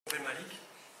m'appelle Malik.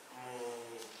 Mon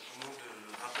nom de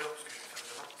rappeur, parce que je vais faire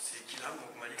du rap, c'est Kilam,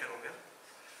 donc Malik à l'envers.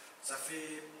 Ça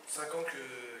fait 5 ans que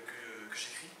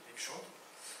j'écris et que je chante.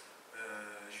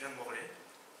 Je viens de Morlaix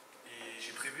et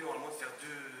j'ai prévu normalement de faire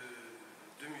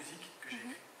deux musiques que j'ai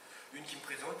écrites. Une qui me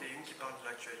présente et une qui parle de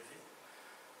l'actualité.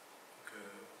 Donc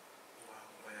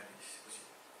on va y aller si c'est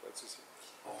possible. Pas de soucis.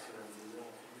 On fait la saison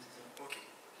en Finaliste. Ok,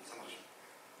 ça marche.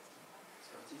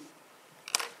 C'est parti.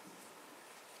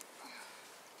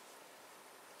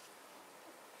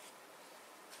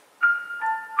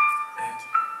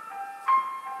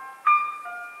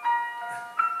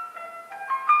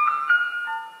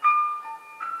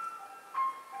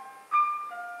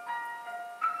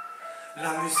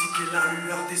 La musique est la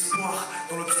lueur d'espoir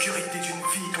dans l'obscurité d'une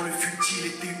vie. Quand le futile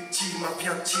était utile, ma vie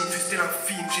intime fustait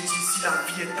l'infime. J'ai dit si la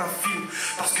vie est un film,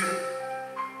 parce que...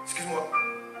 Excuse-moi.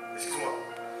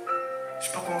 Je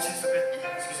peux recommencer s'il te plaît?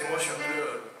 Excusez-moi, je suis un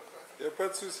peu... Y a pas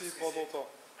de soucis, prends ton temps.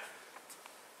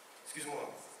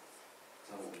 Excuse-moi.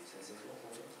 C'est assez fort,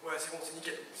 ça va. Ouais, c'est bon, c'est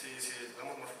nickel. C'est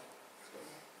vraiment de ma faute.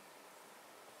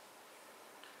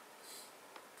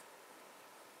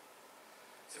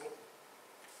 C'est bon.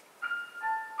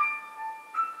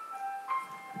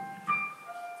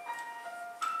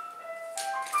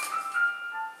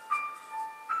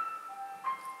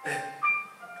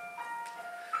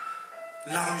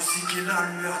 La musique est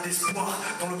la lueur d'espoir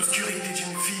dans l'obscurité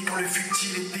d'une vie. Quand le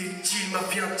futile était utile, ma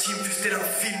vie intime fustait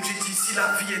l'infime. J'ai dit si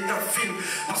la vie est un film,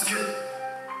 parce que...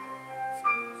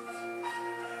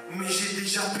 Mais j'ai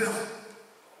déjà peur.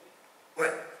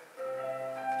 Ouais.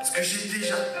 Parce que j'ai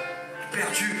déjà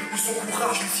perdu, où son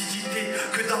courage, lucidité,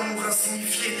 que d'amour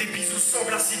insignifié, des bisous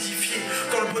semblent acidifier,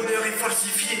 quand le bonheur est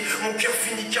falsifié, mon cœur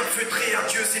finit calfeutré,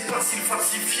 adieu c'est pas s'il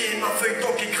falsifié, ma feuille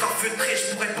d'encre est crafeutrée,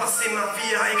 je pourrais passer ma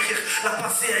vie à écrire, la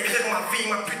passer à écrire ma vie,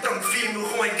 ma putain de ville me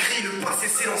rend écrit, le passé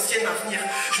c'est l'ancien avenir,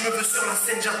 je me veux sur la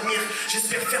scène, j'admire,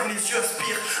 j'espère faire mes yeux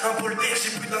aspire, un bol d'air,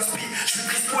 j'ai plus d'inspi, je suis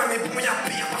triste, ouais mais bon y'a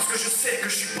pire, parce que je sais que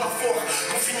je suis pas fort,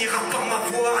 qu'on finira par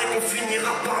m'avoir, et qu'on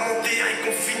finira par mentir, et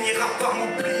qu'on finira par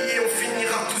m'oublier, on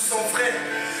finira tous en vrai,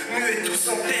 muets tous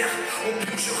en terre. On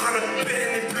purgera notre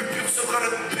peine, et plus pur sera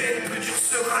notre peine, plus dur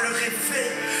sera le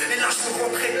réveil. Et là je me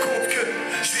rendrai compte que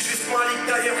je suis juste Malik,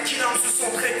 d'ailleurs Kilam se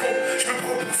sent très con. Je me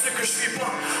prends pour ce que je suis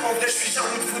pas. En vrai je suis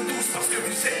jaloux de vous tous, parce que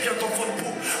vous êtes bien dans votre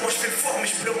peau. Moi je fais le fort mais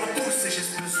je pleure en douce, et j'ai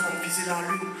besoin de viser la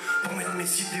lune pour mettre mes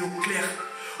idées au clair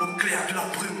de la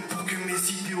brume, pour que mes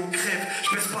idéaux crèvent.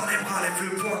 Je baisse pas les bras, lève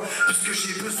le poing, puisque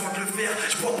j'ai besoin de le faire.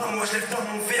 Je bois pas, moi je lève pas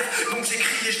mon verre, donc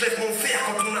j'écris et je lève mon verre.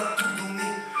 Quand on a tout donné,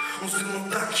 on se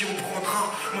demande à qui on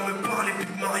prendra. Moi me parlez plus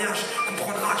de mariage,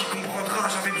 comprendra qui comprendra.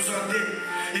 J'avais besoin d'aide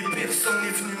et personne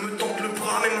n'est venu me tendre le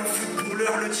bras. Même un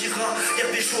footballeur le dira, y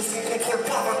a des choses qu'on contrôle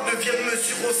pas. 29e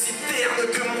mesure aussi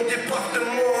terne que mon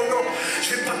département. Non,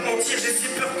 je vais pas te mentir, j'ai si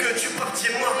peur que tu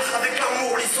partiez moi. Avec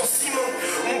l'amour, licenciement,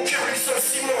 mon cœur lui sent le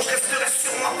ciment. Je resterai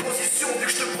sur ma position vu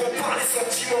que je te prends par les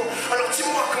sentiments. Alors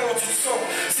dis-moi comment tu te sens.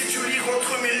 Si tu lis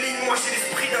entre mes lignes, moi j'ai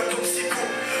l'esprit d'un toxico.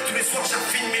 Tous les soirs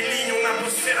j'affine mes lignes, on a beau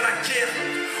se faire la guerre,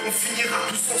 on finira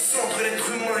tous ensemble, l'être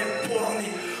humain est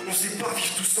borné. On sait pas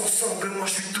vivre tous ensemble, moi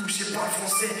je suis touché par le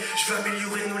français. Je vais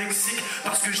améliorer nos lexiques,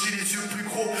 parce que j'ai les yeux plus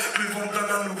gros que le ventre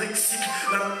d'un anorexique.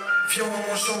 Viens en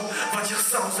mangeant, va dire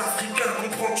ça aux Africains.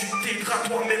 Comprends, tu t'aideras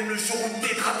toi-même le jour où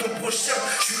t'aideras ton prochain.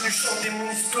 Je suis venu chanter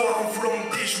mon histoire en voulant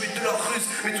me déjouer de la ruse.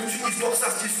 Mais toute une histoire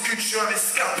ça se discute, je suis un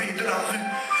rescapé de la rue.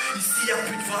 Ici y a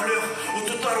plus de valeur, au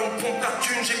total on pompe ta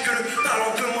thune. J'ai que le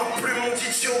talent de ma plume, mon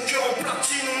DJ au cœur en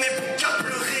platine. On est bon qu'à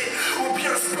pleurer, ou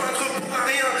bien se plaindre pour un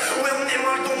rien. Ouais on est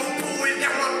mal dans nos peaux et le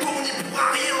dermato n'y pourra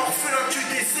rien. Orphelin du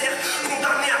désert,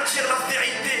 condamné à dire la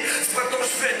vérité. Ce printemps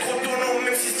je vais être autonome,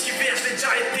 même si cet hiver je l'ai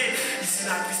déjà été. Ici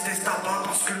la tristesse t'abat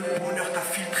parce que le bonheur t'a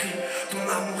filtré. Ton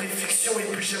amour est fiction et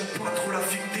puis j'aime pas trop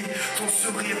l'affecter. Ton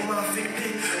sourire m'a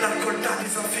affecté, l'alcool t'a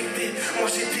désinfecté. Moi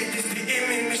j'ai détesté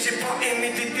aimer mais j'ai pas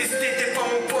aimé détester. T'es pas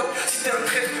mon pote si t'es un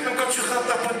traître, même quand tu rappes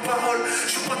t'as pas de parole.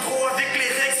 Je joue pas trop avec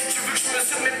les règles, si tu veux que je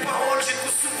mesure mes paroles. J'ai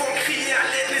trop souvent crié à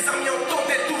l'aide, les amis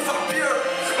entendaient tout va bien.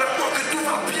 Maintenant que tout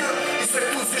va bien, ils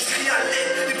souhaitent tous que je crie à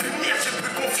l'aide. Et puis merde j'ai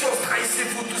plus confiance,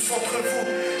 trahissez-vous tous entre vous.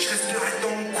 Je resterai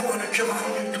dans mon coin, le cœur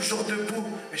à nu, toujours debout.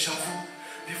 Mais j'avoue,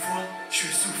 des fois je suis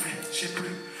essoufflé, j'ai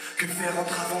plus que faire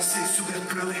entre avancer, sourire,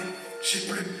 pleurer. J'ai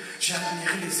plus, j'ai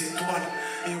admiré les étoiles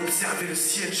et observé le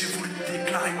ciel. J'ai voulu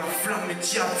déclarer ma flamme, mais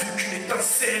t'y as vu qu'une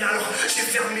étincelle. Alors j'ai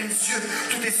fermé les yeux,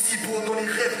 tout est si beau dans les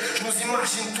rêves. Je nous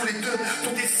imagine tous les deux,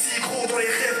 tout est si gros dans les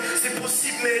rêves. C'est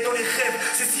possible mais dans les rêves,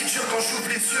 c'est si dur quand j'ouvre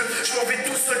les yeux. Je m'en vais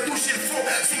tout seul toucher le fond,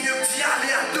 c'est mieux que d'y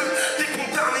aller à deux. T'es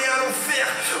condamné à l'enfer,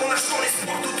 en achetant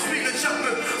l'espoir d'autrui. Le diable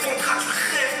me vendra du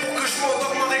rêve pour que je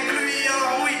m'endorme avec lui.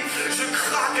 Alors oui, je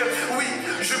craque, oui,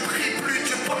 je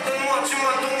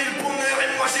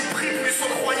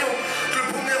en croyant que le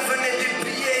bonheur venait des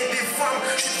billets et des femmes.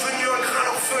 Je suis devenu un grain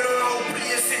orphelin à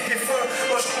oublier c'était fin.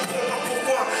 Moi je comprends pas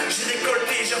pourquoi j'ai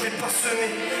récolté, j'avais pas semé.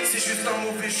 C'est juste un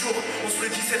mauvais jour, on se le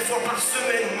dit 7 fois par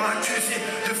semaine. On m'a accusé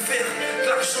de faire de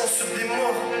l'argent sur des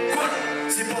morts. Quoi?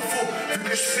 C'est pas faux, vu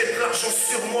que je fais de l'argent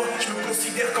sur moi. Je me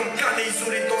considère comme canet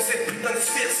isolé dans cette putain de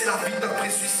sphère. C'est la vie d'un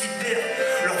pré-suicidaire.